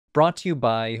Brought to you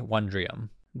by Wondrium.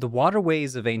 The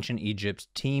waterways of ancient Egypt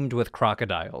teemed with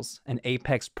crocodiles, an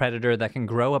apex predator that can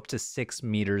grow up to 6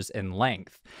 meters in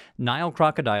length. Nile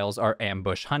crocodiles are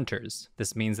ambush hunters.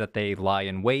 This means that they lie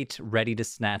in wait, ready to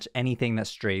snatch anything that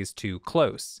strays too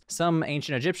close. Some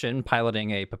ancient Egyptian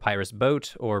piloting a papyrus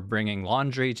boat or bringing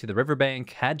laundry to the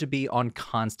riverbank had to be on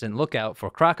constant lookout for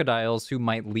crocodiles who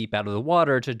might leap out of the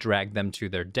water to drag them to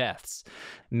their deaths.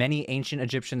 Many ancient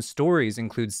Egyptian stories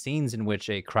include scenes in which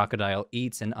a crocodile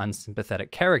eats an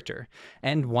unsympathetic character,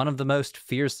 and one of the most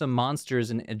fearsome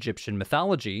monsters in Egyptian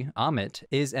mythology, Ammit,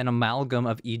 is an amalgam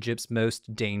of Egypt's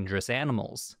most dangerous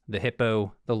animals, the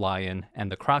hippo, the lion,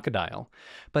 and the crocodile.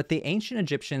 But the ancient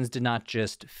Egyptians did not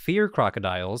just fear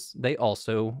crocodiles, they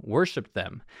also worshipped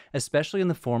them, especially in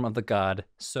the form of the god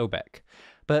Sobek.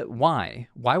 But why?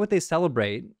 Why would they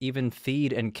celebrate, even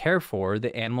feed and care for,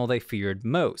 the animal they feared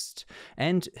most?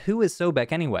 And who is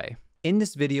Sobek anyway? In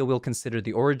this video, we'll consider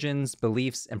the origins,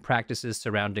 beliefs, and practices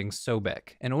surrounding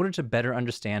Sobek in order to better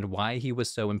understand why he was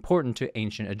so important to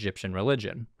ancient Egyptian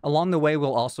religion. Along the way,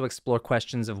 we'll also explore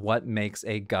questions of what makes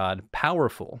a god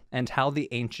powerful, and how the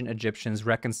ancient Egyptians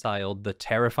reconciled the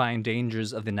terrifying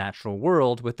dangers of the natural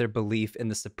world with their belief in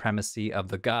the supremacy of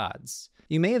the gods.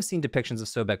 You may have seen depictions of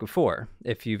Sobek before.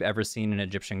 If you've ever seen an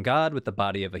Egyptian god with the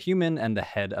body of a human and the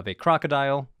head of a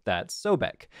crocodile, that's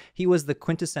Sobek. He was the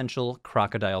quintessential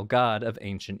crocodile god of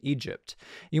ancient Egypt.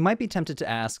 You might be tempted to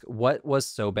ask, what was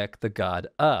Sobek the god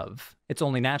of? It's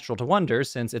only natural to wonder,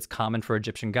 since it's common for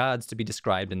Egyptian gods to be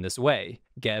described in this way.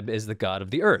 Geb is the god of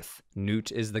the earth,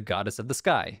 Nut is the goddess of the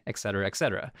sky, etc.,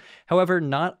 etc. However,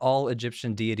 not all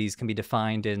Egyptian deities can be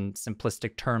defined in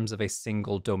simplistic terms of a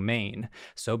single domain.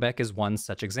 Sobek is one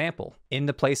such example. In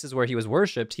the places where he was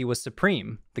worshipped, he was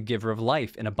supreme, the giver of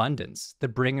life in abundance, the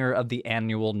bringer of the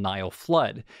annual Nile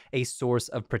flood, a source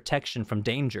of protection from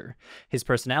danger. His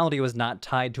personality was not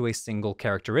tied to a single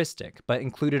characteristic, but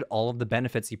included all of the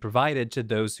benefits he provided to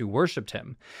those who worshipped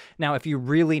him. Now, if you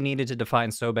really needed to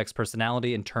define Sobek's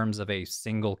personality in terms of a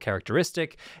single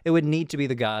characteristic, it would need to be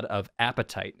the god of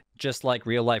appetite. Just like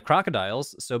real-life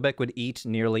crocodiles, Sobek would eat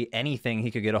nearly anything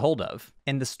he could get a hold of.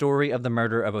 In the story of the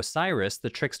murder of Osiris, the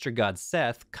trickster god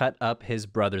Seth cut up his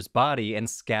brother's body and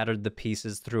scattered the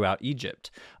pieces throughout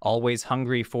Egypt. Always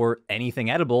hungry for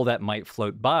anything edible that might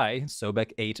float by,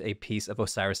 Sobek ate a piece of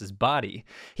Osiris's body.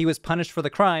 He was punished for the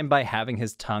crime by having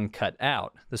his tongue cut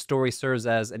out. The story serves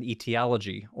as an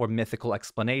etiology, or mythical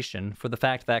explanation, for the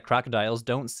fact that crocodiles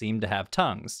don't seem to have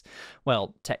tongues.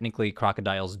 Well, technically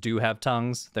crocodiles do have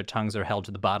tongues. Their tongues are held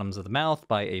to the bottoms of the mouth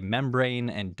by a membrane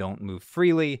and don't move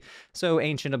freely, so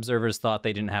ancient observers thought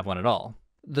they didn't have one at all.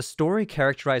 The story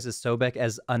characterizes Sobek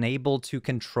as unable to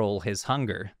control his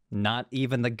hunger. Not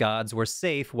even the gods were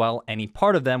safe while any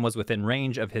part of them was within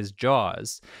range of his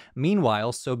jaws.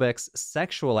 Meanwhile, Sobek's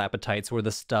sexual appetites were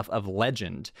the stuff of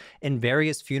legend. In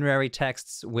various funerary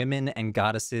texts, women and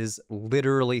goddesses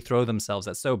literally throw themselves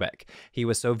at Sobek. He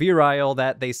was so virile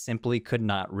that they simply could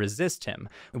not resist him.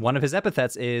 One of his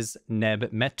epithets is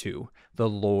Neb Metu, the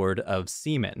Lord of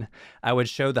Semen. I would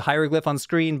show the hieroglyph on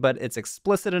screen, but it's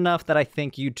explicit enough that I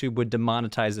think YouTube would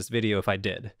demonetize this video if I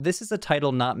did. This is a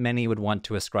title not many would want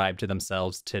to ascribe to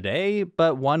themselves today,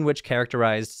 but one which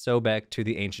characterized Sobek to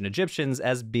the ancient Egyptians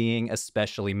as being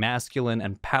especially masculine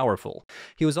and powerful.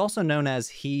 He was also known as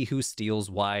he who steals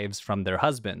wives from their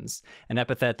husbands, an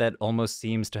epithet that almost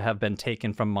seems to have been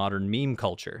taken from modern meme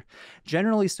culture.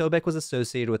 Generally, Sobek was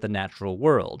associated with the natural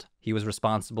world. He was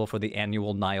responsible for the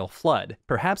annual Nile flood,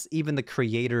 perhaps even the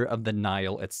creator of the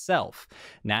Nile itself.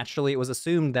 Naturally, it was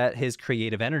assumed that his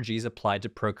creative energies applied to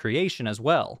procreation as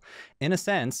well. In a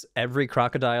sense, every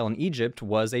crocodile in Egypt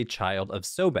was a child of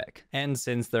Sobek, and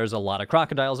since there's a lot of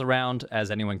crocodiles around, as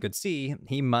anyone could see,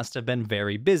 he must have been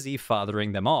very busy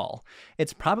fathering them all.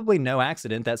 It's probably no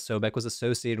accident that Sobek was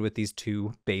associated with these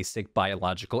two basic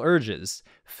biological urges: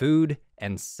 food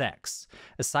and sex.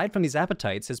 Aside from these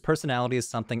appetites, his personality is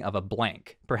something of a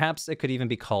blank. Perhaps it could even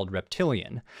be called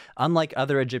reptilian. Unlike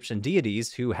other Egyptian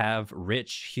deities who have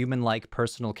rich, human-like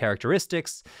personal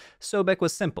characteristics, Sobek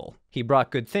was simple. He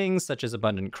brought good things, such as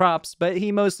abundant crops, but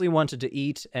he mostly wanted to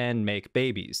eat and make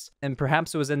babies. And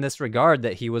perhaps it was in this regard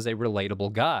that he was a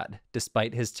relatable god.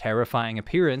 Despite his terrifying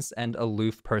appearance and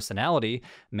aloof personality,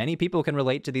 many people can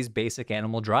relate to these basic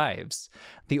animal drives.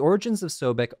 The origins of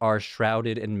Sobek are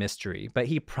shrouded in mystery, but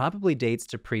he probably dates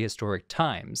to prehistoric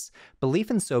times.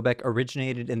 Belief in Sobek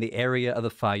originated in the area of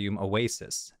the Fayum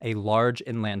Oasis, a large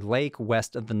inland lake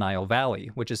west of the Nile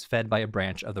Valley, which is fed by a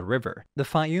branch of the river. The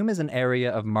Fayum is an area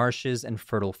of marsh marshes and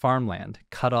fertile farmland,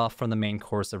 cut off from the main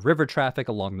course of river traffic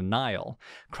along the Nile.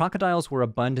 Crocodiles were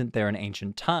abundant there in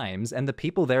ancient times, and the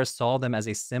people there saw them as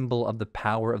a symbol of the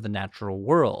power of the natural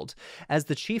world. As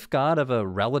the chief god of a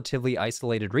relatively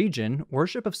isolated region,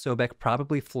 worship of Sobek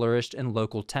probably flourished in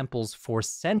local temples for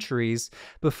centuries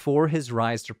before his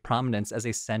rise to prominence as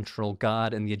a central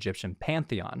god in the Egyptian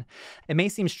pantheon. It may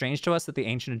seem strange to us that the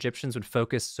ancient Egyptians would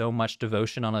focus so much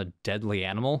devotion on a deadly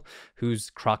animal whose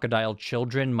crocodile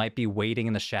children might be waiting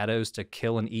in the shadows to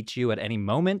kill and eat you at any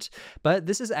moment, but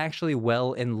this is actually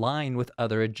well in line with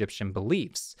other Egyptian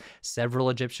beliefs. Several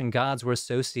Egyptian gods were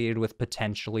associated with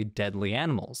potentially deadly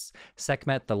animals: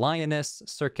 Sekhmet the lioness,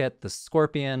 Serket the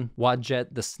scorpion,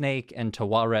 Wadjet the snake, and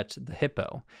Tawaret the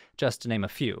hippo, just to name a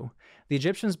few. The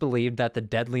Egyptians believed that the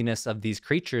deadliness of these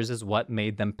creatures is what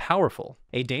made them powerful.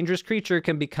 A dangerous creature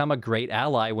can become a great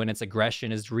ally when its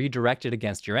aggression is redirected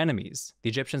against your enemies. The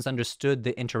Egyptians understood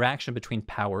the interaction between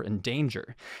power and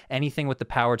danger. Anything with the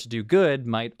power to do good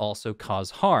might also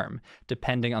cause harm,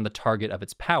 depending on the target of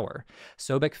its power.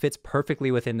 Sobek fits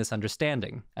perfectly within this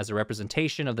understanding. As a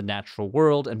representation of the natural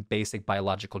world and basic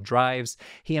biological drives,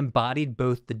 he embodied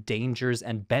both the dangers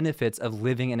and benefits of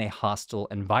living in a hostile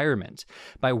environment.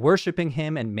 By worshiping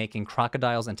him and making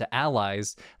crocodiles into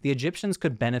allies, the Egyptians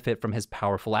could benefit from his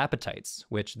powerful appetites,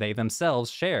 which they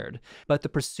themselves shared. But the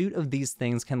pursuit of these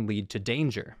things can lead to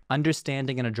danger.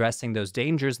 Understanding and addressing those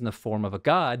dangers in the form of a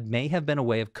god may have been a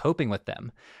way of coping with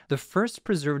them. The first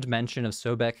preserved mention of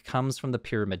Sobek comes from the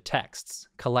pyramid texts,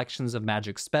 collections of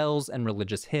magic spells and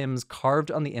religious hymns carved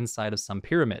on the inside of some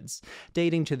pyramids,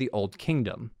 dating to the Old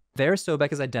Kingdom. There,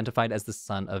 Sobek is identified as the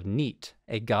son of Neat,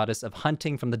 a goddess of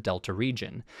hunting from the Delta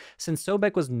region. Since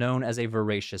Sobek was known as a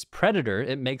voracious predator,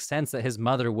 it makes sense that his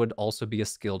mother would also be a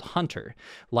skilled hunter.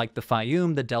 Like the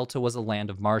Fayum, the Delta was a land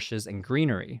of marshes and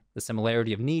greenery. The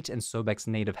similarity of Neat and Sobek's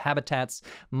native habitats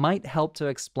might help to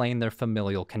explain their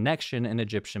familial connection in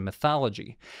Egyptian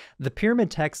mythology. The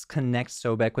pyramid texts connect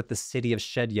Sobek with the city of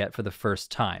Shedyet for the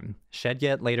first time.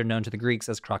 Shedyet, later known to the Greeks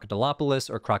as Crocodilopolis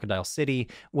or Crocodile City,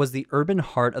 was the urban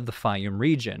heart of the Fayum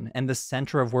region and the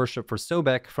center of worship for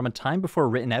Sobek from a time before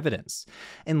written evidence.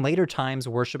 In later times,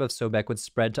 worship of Sobek would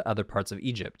spread to other parts of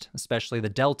Egypt, especially the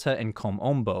Delta and Kom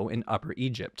Ombo in Upper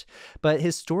Egypt. But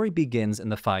his story begins in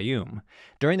the Fayum.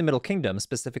 During the Middle Kingdom,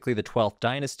 specifically the 12th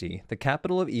dynasty, the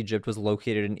capital of Egypt was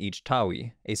located in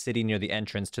Ichtawi, a city near the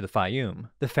entrance to the Fayum.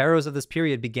 The pharaohs of this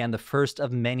period began the first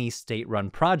of many state-run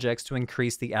projects to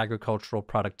increase the agricultural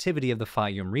productivity of the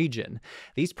Fayum region.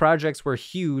 These projects were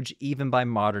huge even by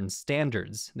modern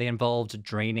standards. They involved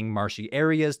draining marshy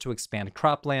areas to expand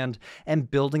cropland and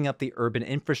building up the urban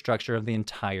infrastructure of the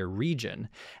entire region.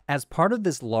 As part of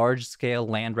this large-scale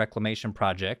land reclamation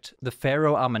project, the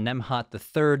pharaoh Amenemhat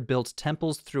III built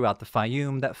temples throughout the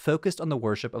Fayum that focused on the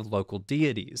worship of local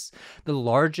deities. The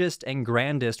largest and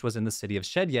grandest was in the city of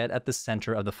Shedyet at the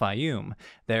center of the Fayum.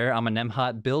 There,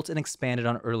 Amenemhat built and expanded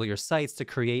on earlier sites to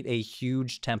create a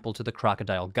huge temple to the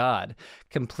crocodile god,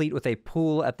 complete with a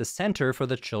pool at the center for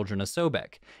the children of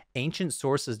Sobek. Ancient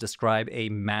sources describe a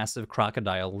massive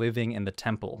crocodile living in the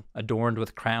temple, adorned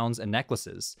with crowns and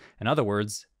necklaces. In other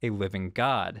words, a living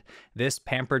god. This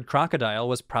pampered crocodile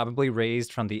was probably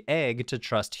raised from the egg to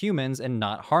trust humans and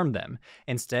not harm them.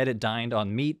 Instead, it dined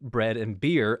on meat, bread, and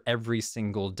beer every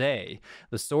single day,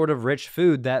 the sort of rich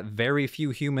food that very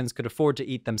few humans could afford to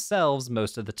eat themselves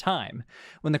most of the time.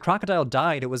 When the crocodile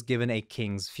died, it was given a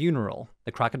king's funeral.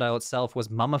 The crocodile itself was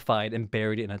mummified and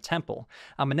buried in a temple.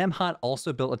 Amenemhat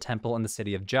also built a temple in the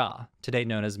city of Jah, today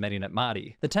known as Medinet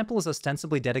Mahdi. The temple is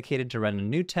ostensibly dedicated to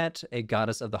Renenutet, a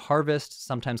goddess of the harvest,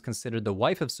 sometimes considered the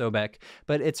wife of Sobek,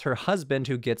 but it's her husband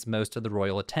who gets most of the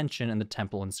royal attention in the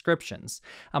temple inscriptions.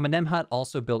 Amenemhat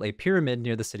also built a pyramid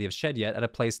near the city of Shedyet at a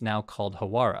place now called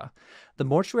Hawara. The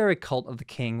mortuary cult of the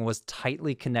king was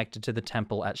tightly connected to the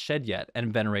temple at Shedyet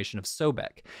and veneration of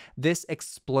Sobek. This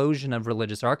explosion of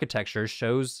religious architecture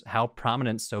shows how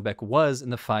prominent Sobek was in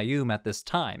the Fayum at this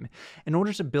time. In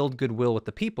order to build goodwill with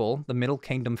the people, the Middle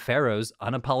Kingdom pharaohs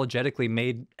unapologetically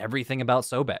made everything about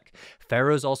Sobek.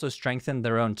 Pharaohs also strengthened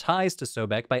their own ties to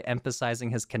Sobek by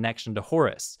emphasizing his connection to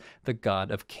Horus, the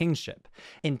god of kingship.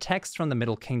 In texts from the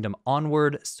Middle Kingdom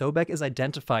onward, Sobek is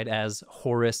identified as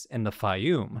Horus in the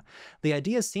Fayum. The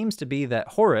idea seems to be that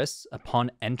Horus,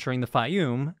 upon entering the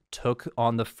Fayum, took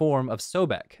on the form of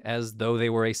Sobek, as though they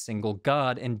were a single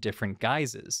god in different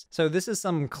guises. So this is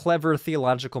some clever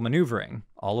theological maneuvering.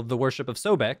 All of the worship of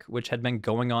Sobek, which had been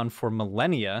going on for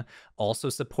millennia, also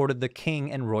supported the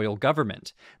king and royal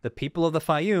government. The people of the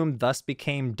Fayum thus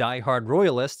became die-hard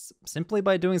royalists simply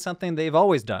by doing something they've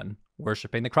always done: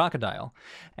 worshipping the crocodile.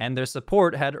 And their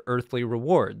support had earthly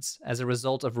rewards. As a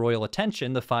result of royal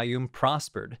attention, the Fayum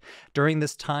prospered. During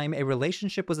this time, a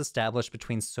relationship was established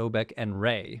between Sobek and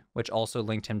Re, which also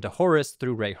linked him to Horus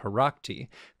through Re Harakti,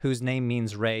 whose name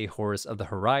means Re, Horus of the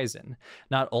Horizon.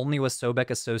 Not only was Sobek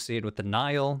associated with the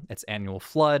Nile, its annual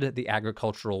flood, the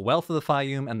agricultural wealth of the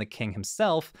Fayum, and the king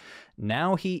himself,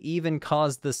 now he even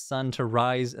caused the sun to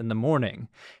rise in the morning.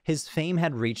 His fame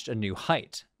had reached a new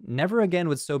height. Never again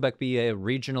would Sobek be a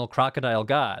regional crocodile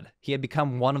god. He had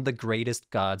become one of the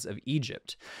greatest gods of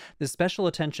Egypt. The special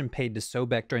attention paid to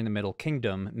Sobek during the Middle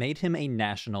Kingdom made him a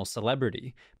national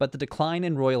celebrity, but the decline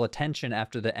in royal attention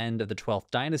after the end of the 12th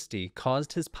dynasty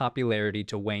caused his popularity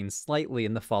to wane slightly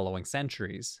in the following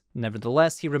centuries.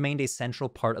 Nevertheless, he remained a central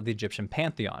part of the Egyptian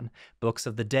pantheon. Books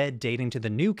of the dead dating to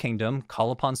the New Kingdom call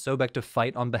upon Sobek to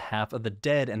fight on behalf of the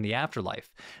dead and the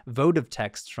afterlife. Votive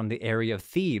texts from the area of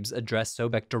Thebes address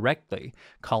Sobek directly,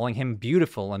 calling him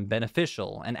beautiful and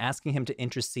beneficial, and asking him to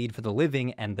intercede for the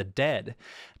living and the dead.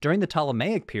 During the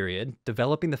Ptolemaic period,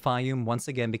 developing the Fayum once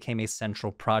again became a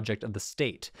central project of the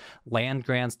state. Land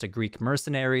grants to Greek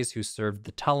mercenaries who served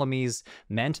the Ptolemies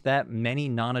meant that many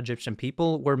non-Egyptian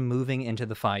people were moving into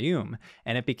the Fayum,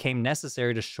 and it became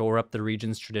necessary to shore up the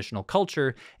region's traditional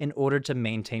culture in order to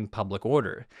maintain public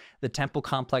order. The temple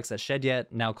complex at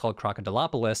Shedyet, now called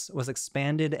Crocodilopolis, was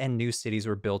expanded and new cities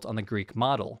were built on the Greek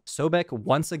model. Sobek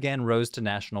once again rose to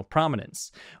national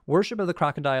prominence. Worship of the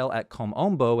crocodile at Kom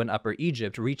Ombo in Upper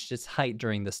Egypt reached its height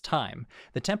during this time.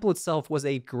 The temple itself was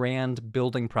a grand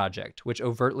building project, which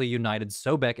overtly united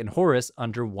Sobek and Horus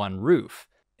under one roof.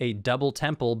 A double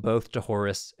temple both to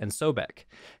Horus and Sobek.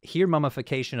 Here,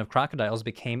 mummification of crocodiles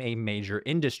became a major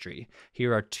industry.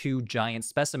 Here are 2 giant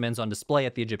specimens on display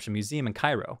at the Egyptian Museum in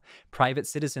Cairo. Private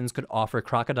citizens could offer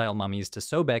crocodile mummies to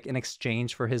Sobek in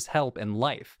exchange for his help in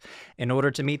life. In order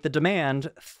to meet the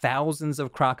demand, thousands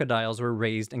of crocodiles were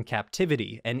raised in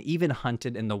captivity and even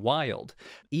hunted in the wild.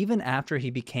 Even after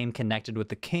he became connected with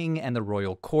the king and the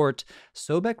royal court,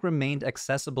 Sobek remained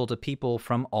accessible to people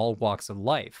from all walks of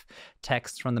life.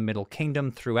 Texts from the Middle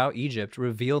Kingdom throughout Egypt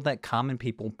revealed that common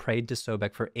people prayed to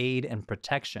Sobek for aid and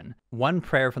protection. One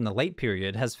prayer from the late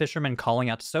period has fishermen calling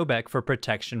out to Sobek for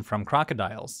protection from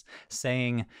crocodiles,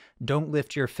 saying, "Don't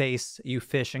lift your face, you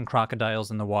fish and crocodiles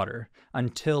in the water,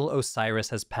 until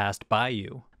Osiris has passed by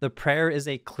you." The prayer is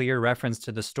a clear reference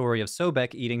to the story of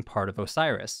Sobek eating part of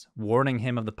Osiris, warning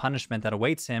him of the punishment that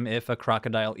awaits him if a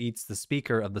crocodile eats the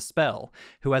speaker of the spell,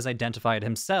 who has identified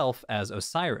himself as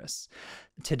Osiris.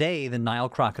 Today, the Nile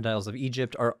crocodiles of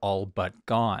Egypt are all but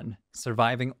gone,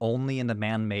 surviving only in the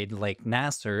man-made Lake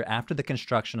Nasser after the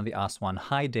construction of the Aswan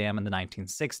High Dam in the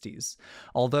 1960s.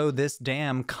 Although this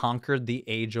dam conquered the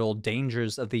age-old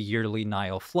dangers of the yearly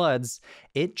Nile floods,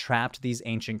 it trapped these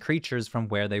ancient creatures from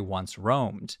where they once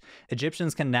roamed.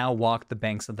 Egyptians can now walk the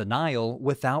banks of the Nile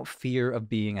without fear of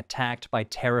being attacked by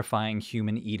terrifying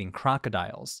human-eating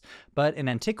crocodiles. But in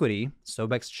antiquity,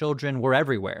 Sobek's children were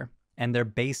everywhere, and their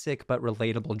basic but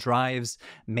relatable drives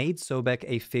made Sobek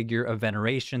a figure of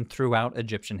veneration throughout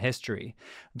Egyptian history.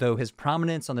 Though his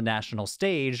prominence on the national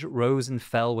stage rose and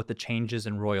fell with the changes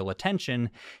in royal attention,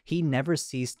 he never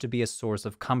ceased to be a source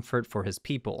of comfort for his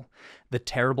people. The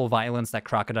terrible violence that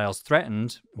crocodiles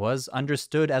threatened was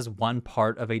understood as one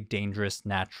part of a dangerous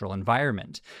natural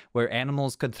environment, where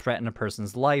animals could threaten a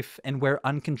person's life and where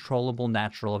uncontrollable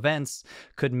natural events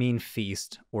could mean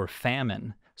feast or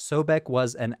famine. Sobek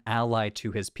was an ally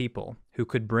to his people, who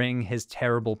could bring his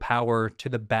terrible power to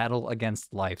the battle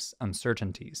against life's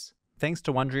uncertainties. Thanks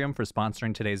to Wondrium for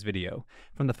sponsoring today's video.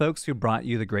 From the folks who brought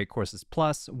you the Great Courses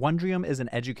Plus, Wondrium is an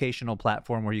educational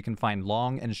platform where you can find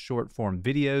long and short form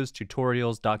videos,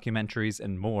 tutorials, documentaries,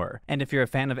 and more. And if you're a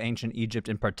fan of ancient Egypt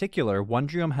in particular,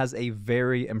 Wondrium has a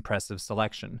very impressive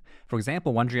selection. For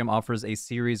example, Wondrium offers a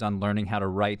series on learning how to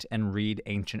write and read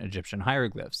ancient Egyptian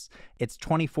hieroglyphs. It's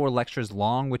 24 lectures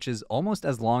long, which is almost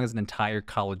as long as an entire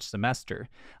college semester.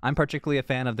 I'm particularly a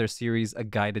fan of their series, A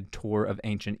Guided Tour of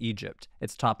Ancient Egypt.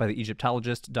 It's taught by the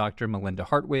Egyptologist Dr. Melinda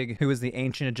Hartwig, who is the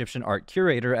Ancient Egyptian Art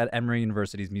Curator at Emory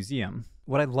University's museum.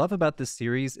 What I love about this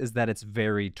series is that it's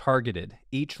very targeted.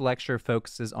 Each lecture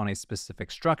focuses on a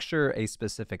specific structure, a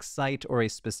specific site, or a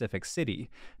specific city.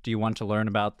 Do you want to learn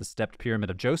about the stepped pyramid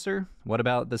of Djoser? What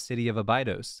about the city of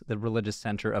Abydos, the religious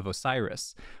center of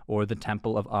Osiris, or the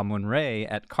temple of Amun-Re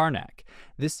at Karnak?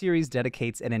 This series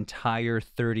dedicates an entire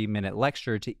 30-minute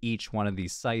lecture to each one of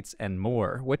these sites and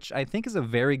more, which I think is a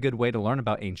very good way to learn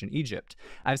about ancient Egypt. Egypt.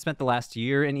 I've spent the last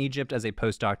year in Egypt as a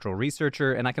postdoctoral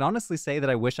researcher, and I can honestly say that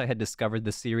I wish I had discovered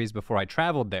the series before I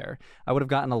traveled there. I would have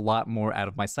gotten a lot more out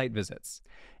of my site visits.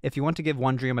 If you want to give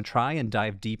Wondrium a try and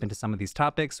dive deep into some of these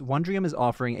topics, Wondrium is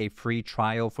offering a free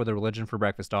trial for the Religion for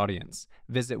Breakfast audience.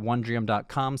 Visit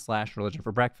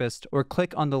wondrium.com/religionforbreakfast or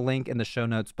click on the link in the show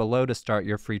notes below to start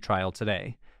your free trial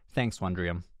today. Thanks,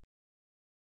 Wondrium.